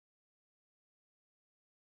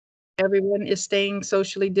everyone is staying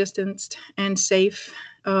socially distanced and safe,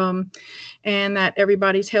 and that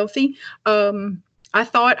everybody's healthy. I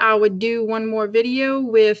thought I would do one more video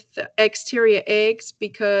with exterior eggs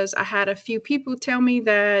because I had a few people tell me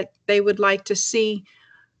that they would like to see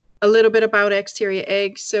a little bit about exterior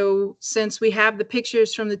eggs. So since we have the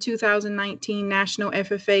pictures from the 2019 National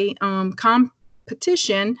FFA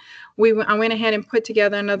competition, I went ahead and put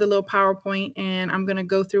together another little PowerPoint, and I'm going to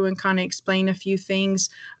go through and kind of explain a few things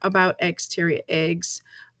about exterior eggs.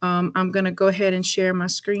 I'm going to go ahead and share my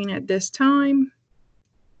screen at this time.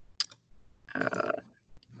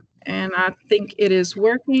 And I think it is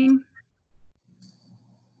working.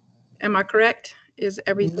 Am I correct? Is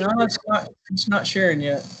everything? No, it's not sharing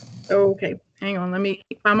yet. Okay, hang on.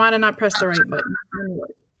 I might have not pressed the right button.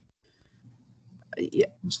 Yeah.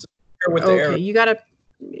 With the arrow. You gotta.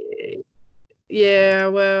 Yeah,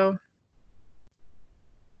 well.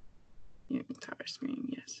 Entire screen,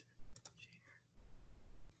 yes.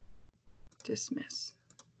 Dismiss.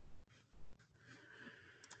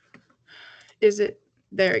 Is it?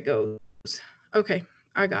 There it goes. Okay,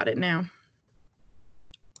 I got it now.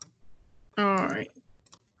 All right.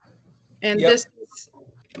 And this is,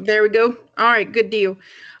 there we go. All right, good deal.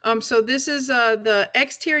 So this is the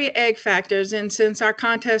exterior egg factors. And since our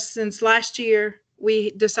contest since last year,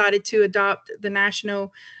 we decided to adopt the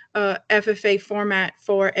national FFA format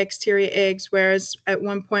for exterior eggs, whereas at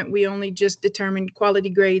one point we only just determined quality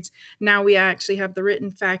grades. Now we actually have the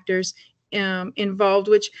written factors involved,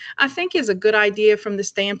 which I think is a good idea from the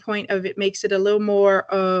standpoint of it makes it a little more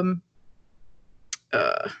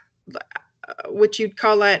what you'd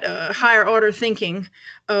call that higher order thinking.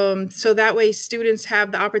 So that way students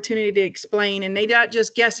have the opportunity to explain, and they're not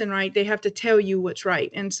just guessing right, they have to tell you what's right.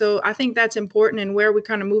 And so I think that's important and where we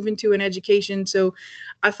kind of move into in education. So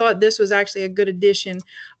I thought this was actually a good addition.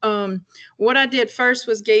 What I did first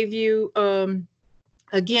was gave you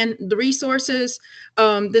again, the resources,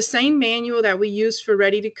 the same manual that we use for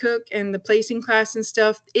Ready to Cook and the placing class and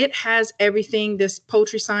stuff, it has everything, this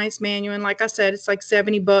poultry science manual. And like I said, it's like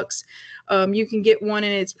 $70. You can get one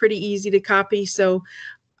and it's pretty easy to copy. So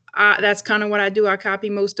that's kind of what I do. I copy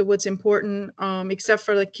most of what's important, except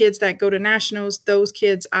for the kids that go to nationals. Those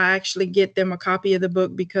kids, I actually get them a copy of the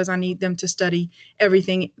book because I need them to study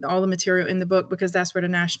everything, all the material in the book, because that's where the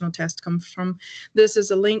national test comes from. This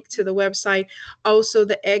is a link to the website. Also,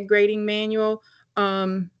 the egg grading manual.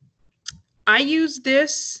 I use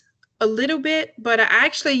this a little bit, but I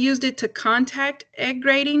actually used it to contact egg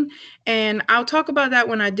grading. And I'll talk about that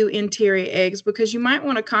when I do interior eggs, because you might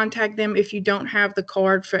want to contact them if you don't have the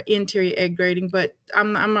card for interior egg grading, but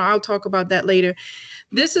I'll talk about that later.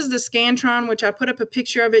 This is the Scantron, which I put up a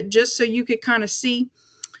picture of it just so you could kind of see.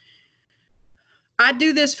 I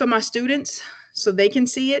do this for my students so they can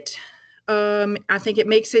see it. I think it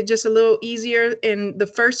makes it just a little easier. In the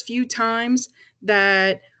first few times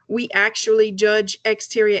that we actually judge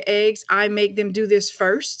exterior eggs, I make them do this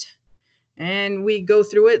first, and we go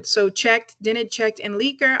through it. So checked, dented, checked, and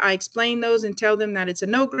leaker. I explain those and tell them that it's a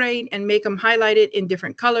no grade and make them highlight it in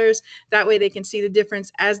different colors. That way they can see the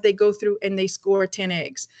difference as they go through and they score 10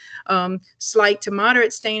 eggs. Slight to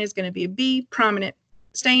moderate stain is going to be a B. Prominent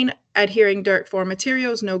stain, adhering dirt for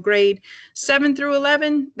materials, no grade. 7 through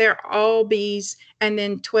 11, they're all B's. And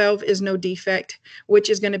then 12 is no defect, which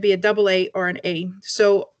is going to be a AA or an A.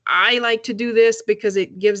 So I like to do this because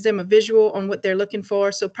it gives them a visual on what they're looking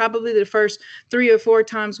for. So probably the first 3 or 4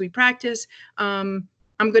 times we practice, I'm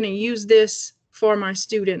going to use this for my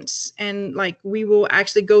students. And like we will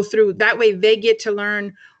actually go through. That way they get to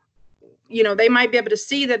learn, you know, they might be able to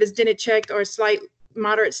see that it's dented, checked, or slight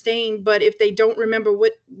moderate stain, but if they don't remember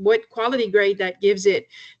what quality grade that gives it,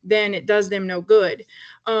 then it does them no good.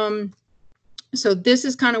 So this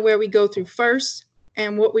is kind of where we go through first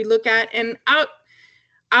and what we look at. And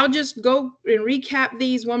I'll just go and recap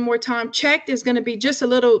these one more time. Checked is going to be just a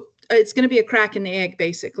little, it's going to be a crack in the egg,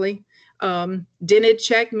 basically. Dented,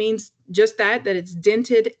 checked means just that it's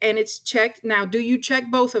dented and it's checked. Now, do you check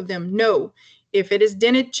both of them? No. If it is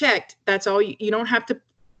dented, checked, that's all. You don't have to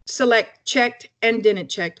select checked and dented,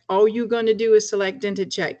 checked. All you're going to do is select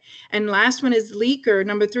dented, checked. And last one is leaker.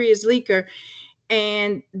 Number 3 is leaker.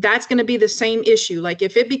 And that's going to be the same issue. Like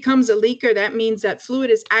if it becomes a leaker, that means that fluid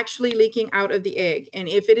is actually leaking out of the egg. And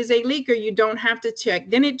if it is a leaker, you don't have to check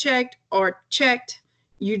dented, checked, or checked.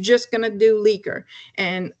 You're just going to do leaker.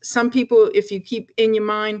 And some people, if you keep in your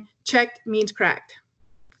mind, checked means cracked.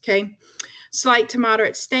 Okay. Slight to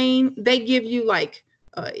moderate stain. They give you like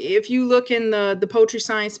If you look in the poultry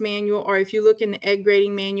science manual, or if you look in the egg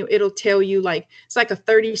grading manual, it'll tell you like it's like a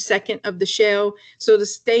 30-second of the shell. So the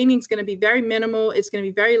staining is going to be very minimal. It's going to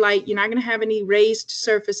be very light. You're not going to have any raised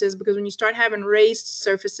surfaces, because when you start having raised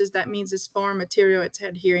surfaces, that means it's foreign material. It's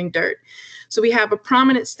adhering dirt. So we have a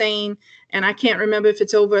prominent stain, and I can't remember if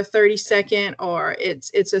it's over a 30-second or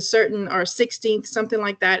it's a certain or 16th, something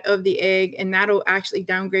like that, of the egg, and that'll actually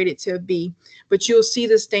downgrade it to a B. But you'll see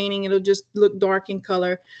the staining. It'll just look dark in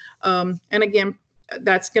color. And again,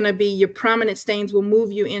 that's going to be your prominent stains will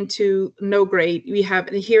move you into no grade. We have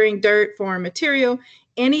adhering dirt, foreign material,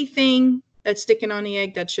 anything that's sticking on the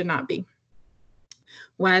egg that should not be,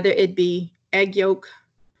 whether it be egg yolk,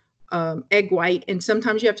 egg white. And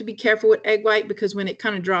sometimes you have to be careful with egg white, because when it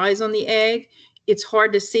kind of dries on the egg, it's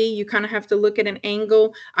hard to see. You kind of have to look at an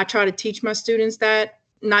angle. I try to teach my students that,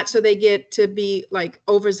 not so they get to be like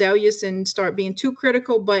overzealous and start being too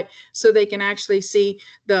critical, but so they can actually see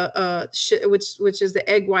the which is the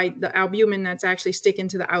egg white, the albumin that's actually sticking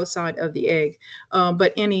to the outside of the egg.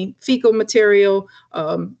 But any fecal material,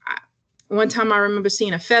 one time I remember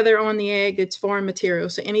seeing a feather on the egg, it's foreign material.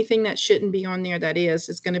 So anything that shouldn't be on there that is,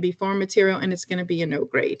 it's going to be foreign material, and it's going to be a no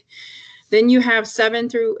grade. Then you have 7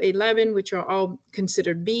 through 11, which are all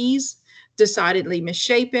considered Bs: decidedly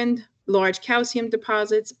misshapen, large calcium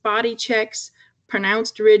deposits, body checks,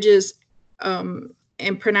 pronounced ridges,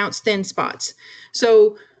 and pronounced thin spots.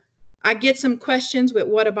 So I get some questions with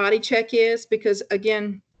what a body check is, because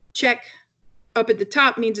again, check up at the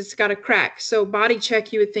top means it's got a crack. So body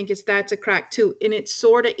check, you would think that's a crack too, and it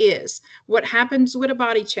sort of is. What happens with a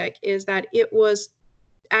body check is that it was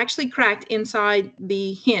actually cracked inside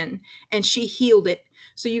the hen, and she healed it.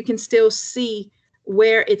 So you can still see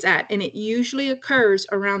where it's at, and it usually occurs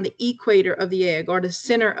around the equator of the egg, or the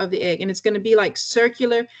center of the egg, and it's going to be like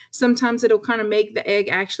circular. Sometimes it'll kind of make the egg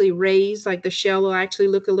actually raise, like the shell will actually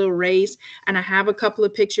look a little raised, and I have a couple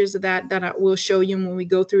of pictures of that I will show you when we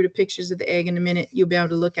go through the pictures of the egg in a minute. You'll be able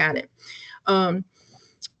to look at it.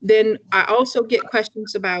 Then I also get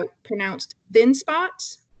questions about pronounced thin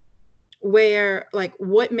spots, where like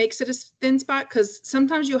what makes it a thin spot, because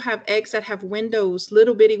sometimes you'll have eggs that have windows,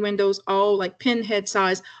 little bitty windows, all like pinhead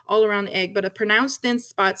size all around the egg. But a pronounced thin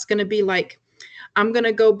spot's going to be like, I'm going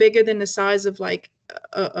to go bigger than the size of like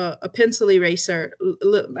a pencil eraser,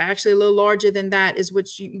 actually a little larger than that, is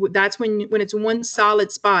what you, that's when it's one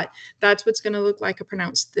solid spot, that's what's going to look like a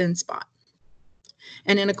pronounced thin spot.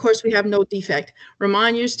 And then of course we have no defect.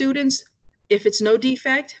 Remind your students, if it's no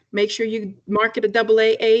defect, make sure you mark it a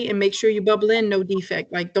AA, and make sure you bubble in no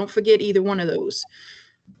defect. Like, don't forget either one of those.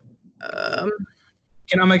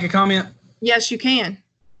 Can I make a comment? Yes, you can.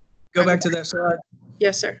 Go back to that slide.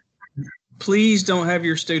 Yes, sir. Please don't have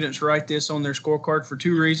your students write this on their scorecard for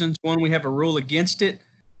 2 reasons. One, we have a rule against it,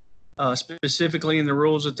 specifically in the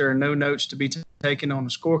rules that there are no notes to be taken on a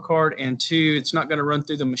scorecard. And 2, it's not going to run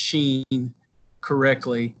through the machine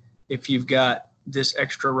correctly if you've got this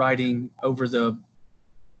extra writing over the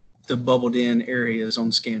bubbled in areas on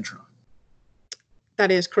Scantron. That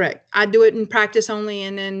is correct. I do it in practice only,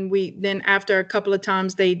 and then after a couple of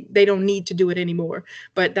times they don't need to do it anymore.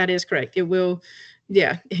 But that is correct. It will,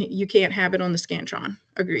 yeah, you can't have it on the Scantron.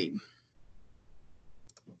 Agreed.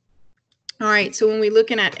 All right, so when we're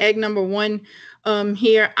looking at egg number 1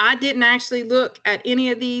 here, I didn't actually look at any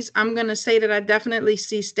of these. I'm going to say that I definitely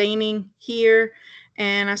see staining here,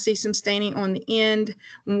 and I see some staining on the end.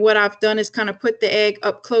 And what I've done is kind of put the egg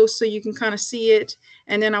up close so you can kind of see it.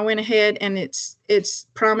 And then I went ahead, and it's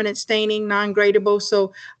prominent staining, non-gradable.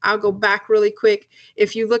 So I'll go back really quick.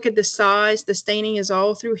 If you look at the size, the staining is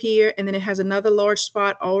all through here, and then it has another large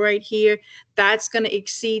spot all right here. That's going to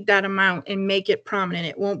exceed that amount and make it prominent.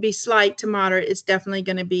 It won't be slight to moderate. It's definitely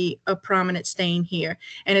going to be a prominent stain here.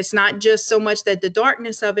 And it's not just so much that the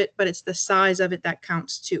darkness of it, but it's the size of it that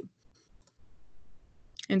counts too.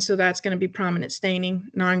 And so that's going to be prominent staining,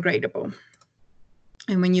 non-gradable.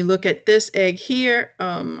 And when you look at this egg here,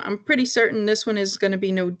 I'm pretty certain this one is going to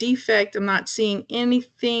be no defect. I'm not seeing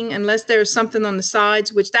anything unless there's something on the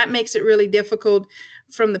sides, which that makes it really difficult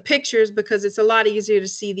from the pictures, because it's a lot easier to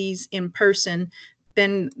see these in person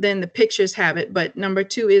than the pictures have it. But number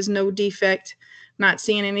 2 is no defect, not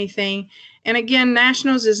seeing anything. And again,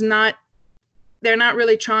 Nationals is not, they're not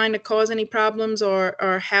really trying to cause any problems or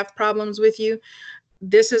have problems with you.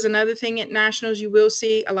 This is another thing at Nationals you will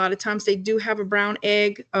see. A lot of times they do have a brown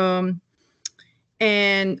egg, and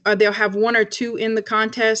they'll have 1 or 2 in the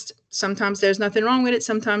contest. Sometimes there's nothing wrong with it.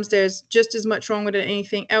 Sometimes there's just as much wrong with it as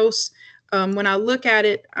anything else. When I look at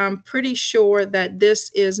it, I'm pretty sure that this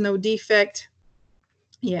is no defect.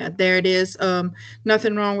 Yeah, there it is.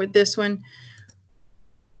 Nothing wrong with this one.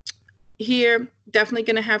 here, definitely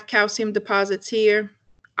going to have calcium deposits here.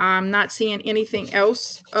 I'm not seeing anything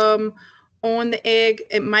else on the egg.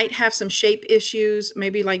 It might have some shape issues,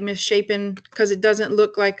 maybe like misshapen, because it doesn't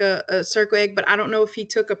look like a circle egg, but I don't know if he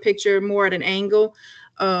took a picture more at an angle.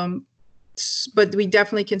 But we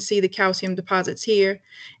definitely can see the calcium deposits here.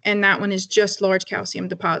 And that one is just large calcium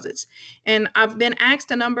deposits. And I've been asked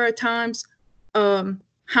a number of times,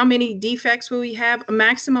 how many defects will we have? A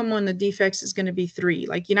maximum on the defects is going to be 3.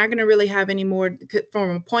 Like, you're not going to really have any more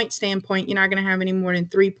from a point standpoint. You're not going to have any more than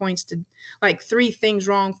 3 points to, like, 3 things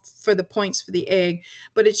wrong for the points for the egg.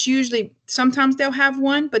 But it's usually, sometimes they'll have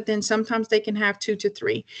 1, but then sometimes they can have 2 to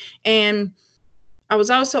 3. And I was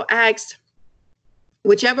also asked,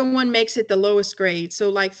 whichever one makes it the lowest grade. So,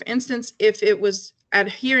 like, for instance, if it was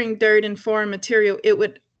adhering dirt and foreign material, it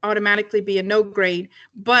would automatically be a no grade.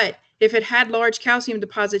 But if it had large calcium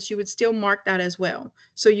deposits, you would still mark that as well.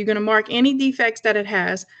 So you're going to mark any defects that it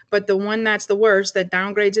has, but the one that's the worst, that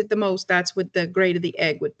downgrades it the most, that's what the grade of the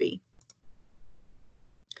egg would be.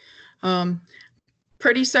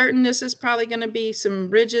 Pretty certain this is probably going to be some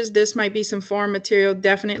ridges. This might be some foreign material,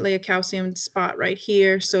 definitely a calcium spot right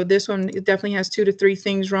here. So this one, it definitely has 2 to 3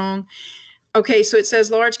 things wrong. Okay, so it says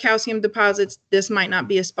large calcium deposits. This might not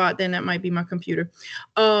be a spot, then that might be my computer.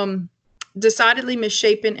 Decidedly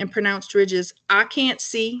misshapen and pronounced ridges. I can't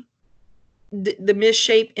see the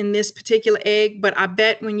misshape in this particular egg, but I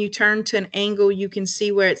bet when you turn to an angle, you can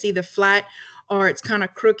see where it's either flat or it's kind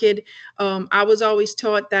of crooked. I was always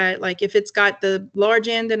taught that, like, if it's got the large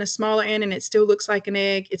end and a smaller end and it still looks like an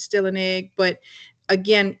egg, it's still an egg. But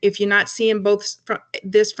again, if you're not seeing both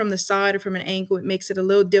from the side or from an angle, it makes it a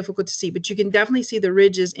little difficult to see. But you can definitely see the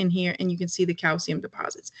ridges in here, and you can see the calcium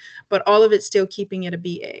deposits. But all of it's still keeping it a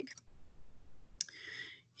B egg.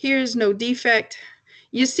 Here's no defect.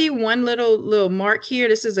 You see one little mark here.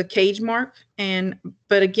 This is a cage mark,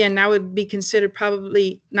 but again, that would be considered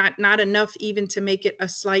probably not enough even to make it a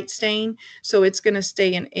slight stain. So it's going to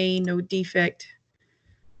stay an A, no defect.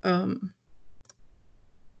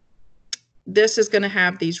 This is going to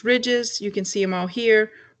have these ridges. You can see them all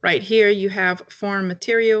here. Right here, you have foreign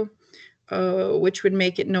material, which would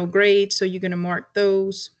make it no grade. So you're going to mark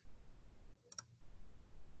those.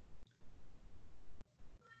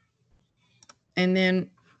 And then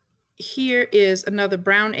here is another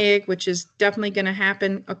brown egg, which is definitely going to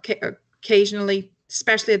happen occasionally,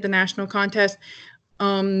 especially at the national contest.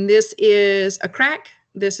 This is a crack.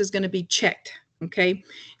 This is going to be checked. Okay,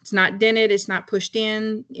 it's not dented, it's not pushed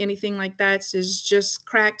in, anything like that. It's just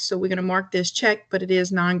cracked. So we're going to mark this checked, but it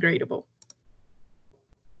is non-gradable.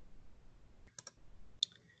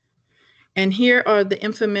 And here are the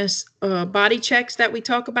infamous body checks that we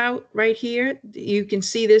talk about right here. You can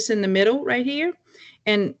see this in the middle right here.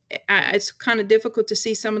 And it's kind of difficult to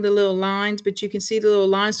see some of the little lines, but you can see the little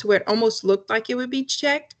lines to where it almost looked like it would be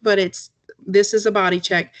checked, but this is a body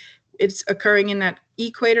check. It's occurring in that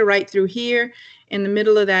equator right through here in the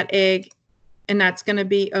middle of that egg. And that's going to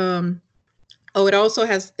be, it also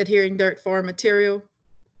has adhering dirt foreign material.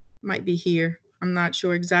 Might be here. I'm not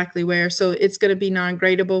sure exactly where. So it's going to be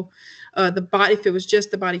non-gradable. If it was just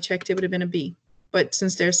the body checked, it would have been a B. But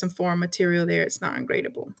since there's some foreign material there, it's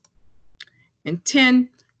non-gradable. And 10,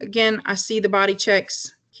 again, I see the body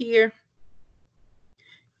checks here.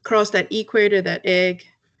 Across that equator, that egg.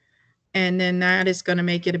 And then that is going to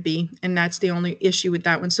make it a B. And that's the only issue with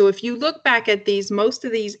that one. So if you look back at these, most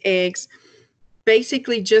of these eggs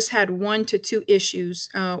basically just had 1 to 2 issues.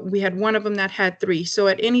 We had one of them that had 3. So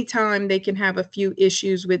at any time, they can have a few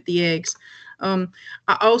issues with the eggs. I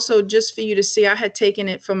also, just for you to see, I had taken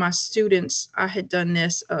it for my students. I had done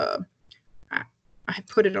this. I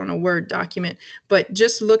put it on a Word document. But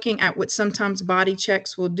just looking at what sometimes body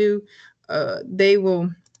checks will do,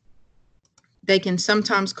 they can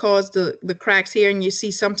sometimes cause the cracks here. And you see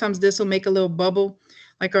sometimes this will make a little bubble,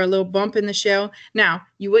 like or a little bump in the shell. Now,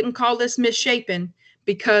 you wouldn't call this misshapen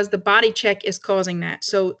because the body check is causing that.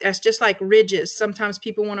 So that's just like ridges. Sometimes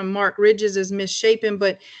people want to mark ridges as misshapen,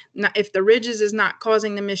 but if the ridges is not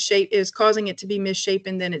causing the is causing it to be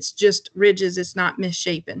misshapen, then it's just ridges. It's not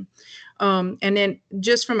misshapen. And then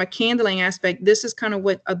just from a candling aspect, this is kind of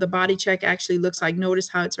what the body check actually looks like. Notice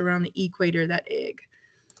how it's around the equator of that egg.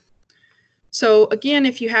 So again,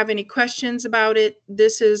 if you have any questions about it,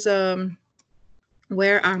 this is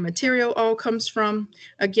where our material all comes from.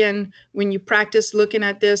 Again, when you practice looking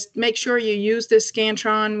at this, make sure you use this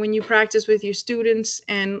Scantron when you practice with your students.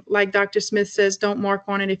 And like Dr. Smith says, don't mark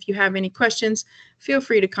on it. If you have any questions, feel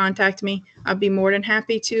free to contact me. I'll be more than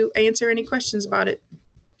happy to answer any questions about it.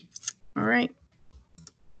 All right.